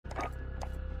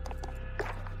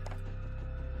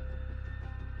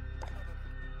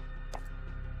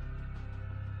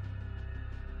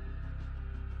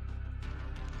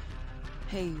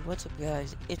Hey, what's up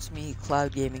guys? It's me,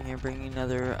 Cloud Gaming here, bringing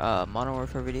another Modern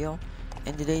Warfare video.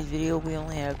 In today's video, we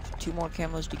only have 2 more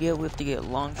camos to get. We have to get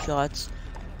long shots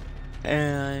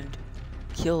and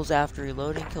kills after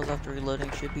reloading. Kills after reloading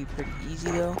should be pretty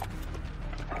easy though.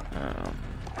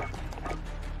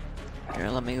 Here,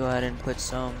 let me go ahead and put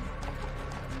some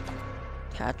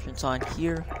attachments on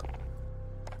here.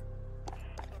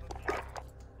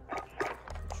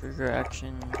 Trigger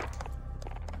action,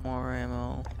 more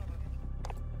ammo.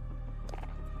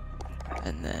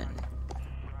 And then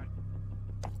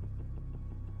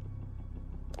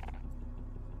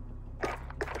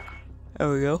there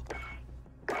we go.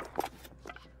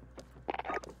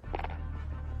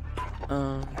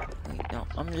 Wait, no,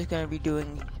 I'm just gonna be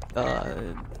doing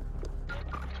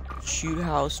shoot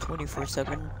house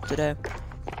 24/7 today,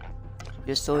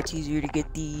 just so it's easier to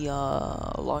get the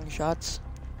long shots.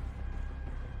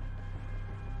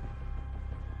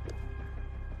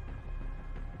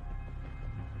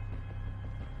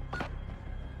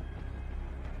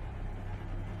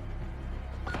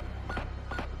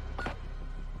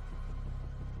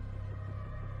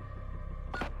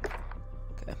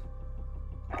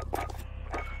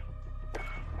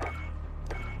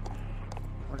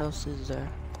 What else is there?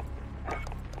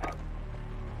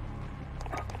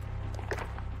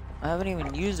 I haven't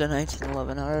even used a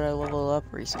 1911. How did I level up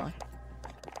recently?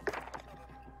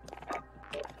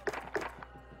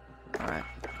 Alright.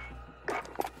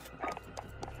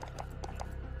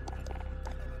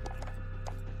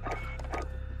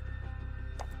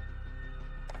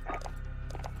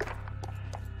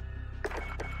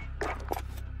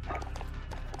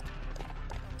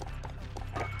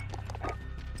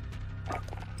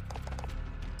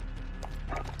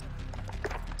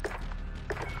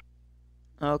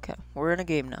 Okay, we're in a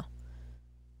game now.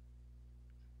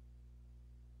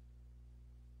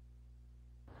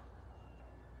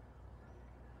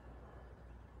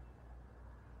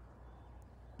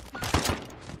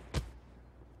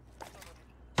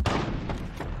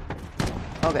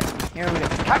 Okay, here we go.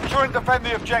 Capture and defend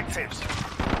the objectives.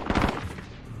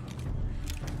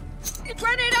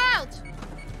 Grenade out!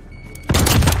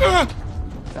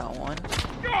 Got one.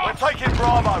 We're taking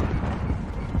Bravo.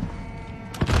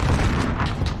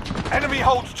 Enemy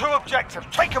holds 2 objectives.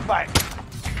 Take them back.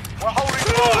 We're holding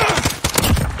Bravo.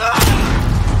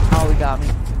 Oh, he got me.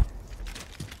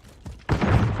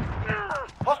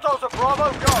 Hostiles at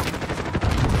Bravo, go.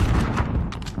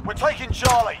 We're taking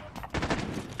Charlie.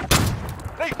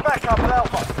 Need backup at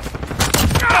Alpha.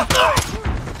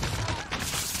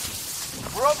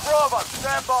 We're on Bravo.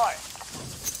 Stand by.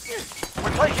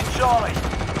 We're taking Charlie.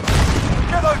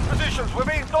 Get those positions. We're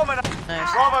being dominated.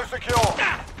 Nice. Bravo secure.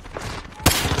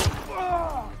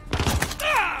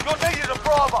 You're needed at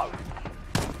Bravo.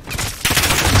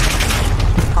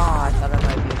 Ah, I thought I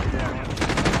might be able to do that.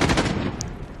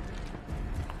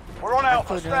 We're on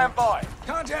Alpha. Stand by.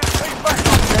 Contact! Need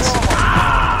backup at Bravo.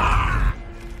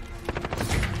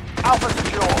 Alpha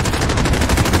secure.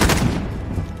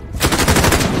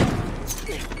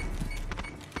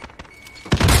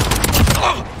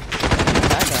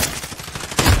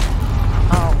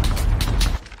 Oh.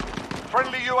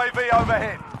 Friendly UAV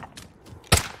overhead.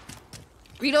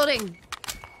 Reloading.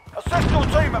 Assist your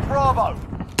team at Bravo.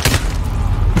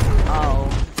 Oh.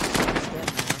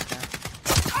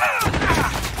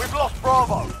 We've lost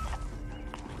Bravo.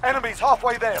 Enemies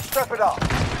halfway there. Step it up.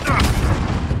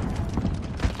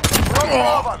 We're on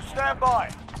Bravo. Stand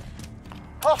by.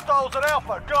 Hostiles at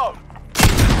Alpha. Go.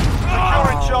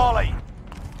 Securing Charlie.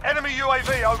 Enemy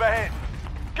UAV overhead.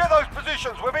 Get those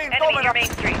positions. We're being dominated. Main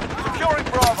Street. Securing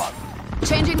Bravo.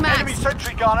 Changing Enemy max.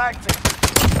 sentry gun active.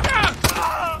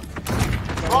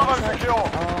 Bravo secure.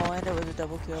 Oh, and it was a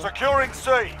double kill. Securing C.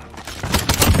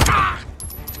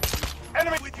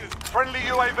 Enemy with you. Friendly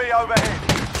UAV overhead.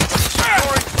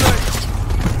 Securing C.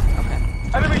 Okay.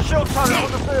 Enemy shield turret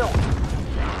on the field.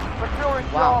 Securing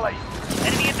Charlie.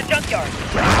 Enemy at the junkyard.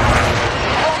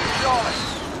 Hold Charlie.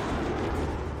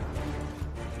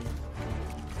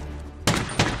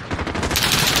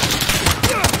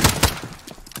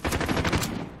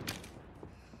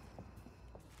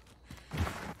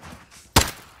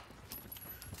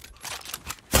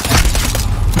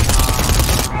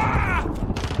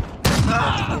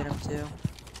 Get him too.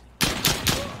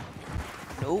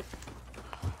 Nope.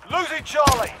 Losing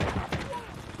Charlie.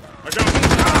 We're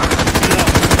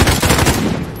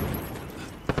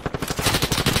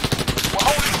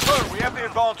holding 2. We have the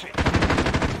advantage.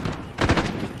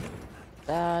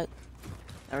 That.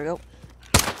 There we go.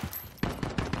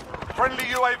 Friendly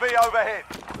UAV overhead.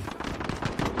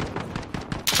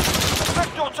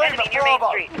 Assist your team Enemy at near Main Bravo.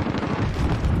 Street.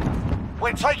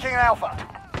 We're taking Alpha.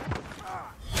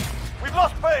 We've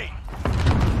lost B.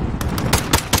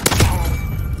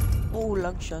 Oh,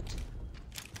 long shot.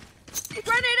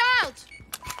 Grenade out!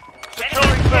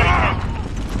 Securing B.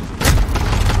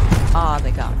 Ah,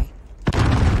 they got me.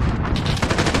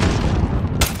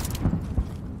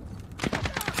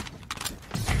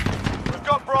 We've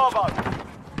got Bravo.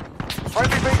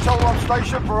 Friendly VTOL on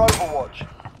station for Overwatch.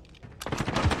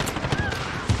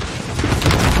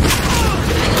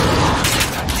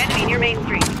 Enemy near Main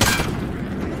Street.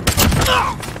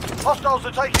 Hostiles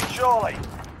are taking Charlie.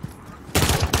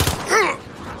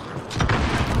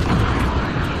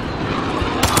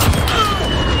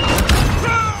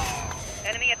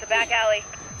 Enemy at the back alley.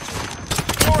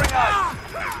 Securing A.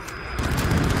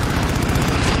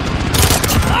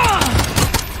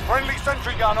 Friendly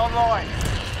sentry gun online.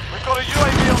 We've got a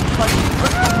UAV on station.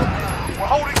 We're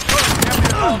holding true to get the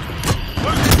advantage.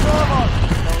 Losing Bravo.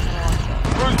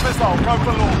 Cruise missile, go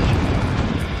for launch.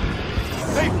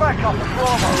 Need backup at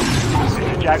Bravo. This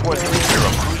is Jaguar 3-0,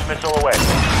 cruise missile away.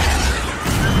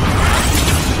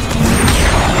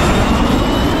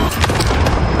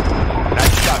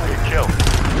 Nice shot, good kill.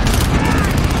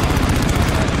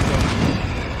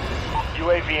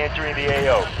 UAV entering the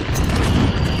AO.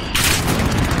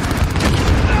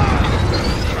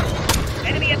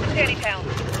 Enemy at the shanty town.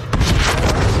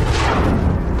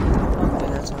 Okay,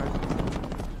 that's alright.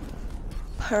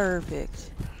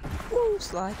 Perfect. Woo,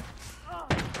 slide.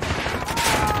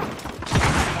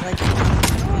 I like it.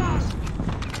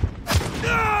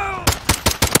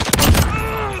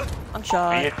 I'm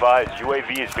shot. Be advised, UAV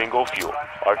is bingo fuel.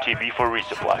 RTB for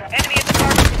resupply. Enemy at the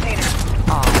cargo container.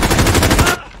 Aw.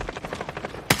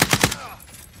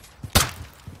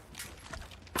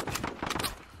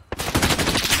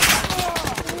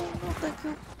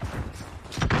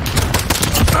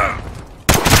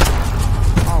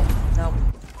 Oh, no.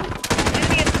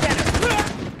 Enemy at the center.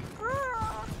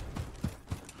 Oh!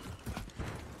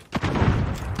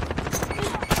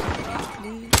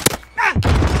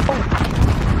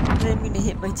 I didn't mean to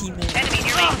hit my teammate. Enemy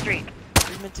near Main Street. I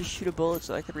was meant to shoot a bullet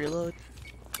so I could reload.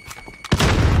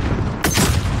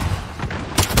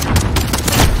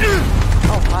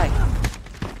 Oh, hi.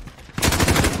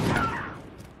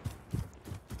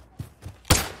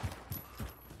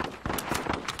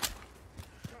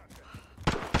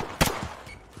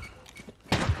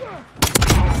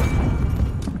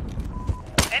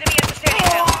 Enemy at the shanty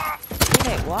town.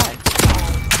 Teammate, why?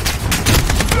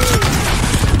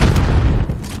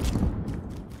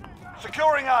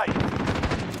 Securing A.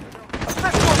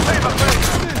 Assist your team at B.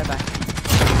 Bye-bye.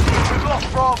 We've lost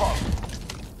Bravo.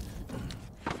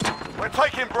 We're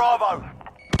taking Bravo.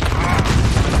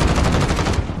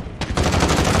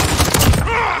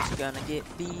 Just gonna get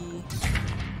B.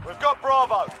 We've got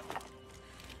Bravo.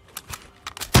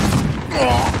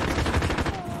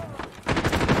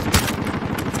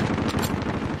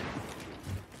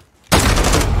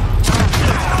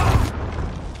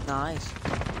 Nice.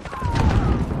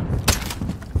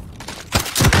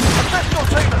 Assist your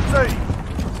team at C.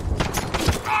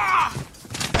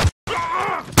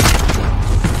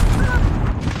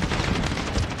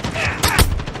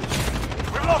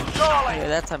 We've lost Charlie. Yeah,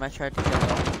 that time I tried to kill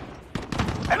him.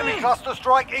 Enemy cluster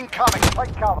strike incoming.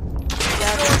 Take cover.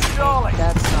 That's, Charlie.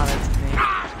 that's not a teammate.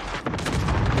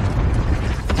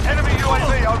 Enemy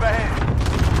UAV overhead.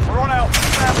 We're on Alpha.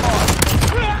 Stand by.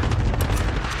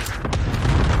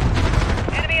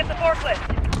 Enemy at the forklift.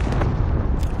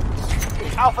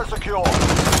 Alpha secure.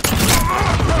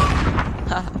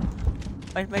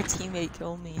 Why did my teammate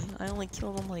kill me? I only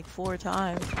killed him like 4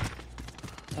 times.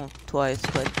 Well, twice,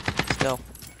 but still.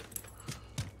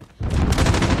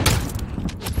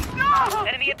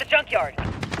 Enemy at the junkyard.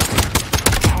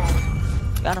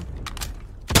 Got him.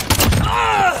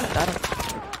 Got him.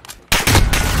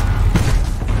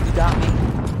 He got me.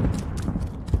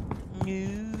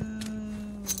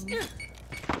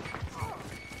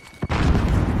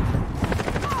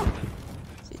 No.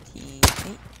 Is it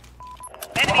teammate?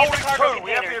 Enemy at the Holding cargo true. We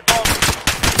have the container. advantage.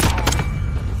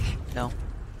 No.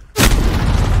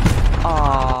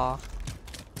 Aww.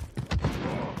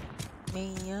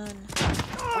 Man.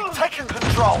 We've taken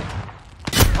control.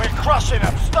 We're crushing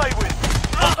them. Stay with.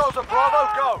 Hostiles at Bravo.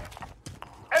 Go.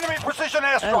 Enemy precision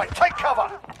airstrike. Oh. Take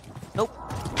cover. Nope.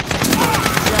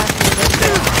 Exactly.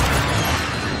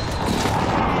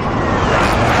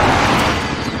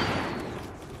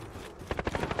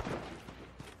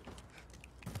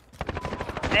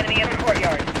 Enemy at the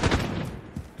courtyard.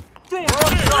 We're on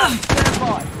track. Stand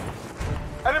by.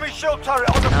 Enemy shield turret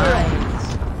on the field.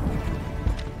 Nice.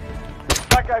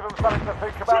 That gave them something to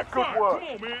think about. Good work.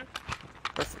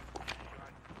 Perfect.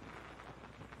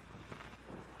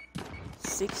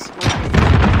 6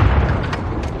 squares.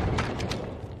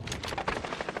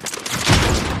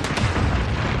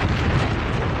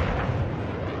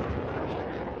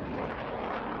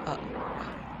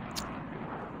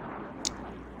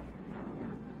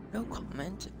 No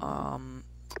comment.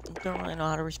 Don't really know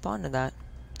how to respond to that.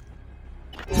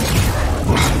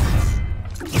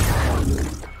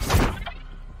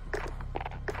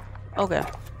 Okay.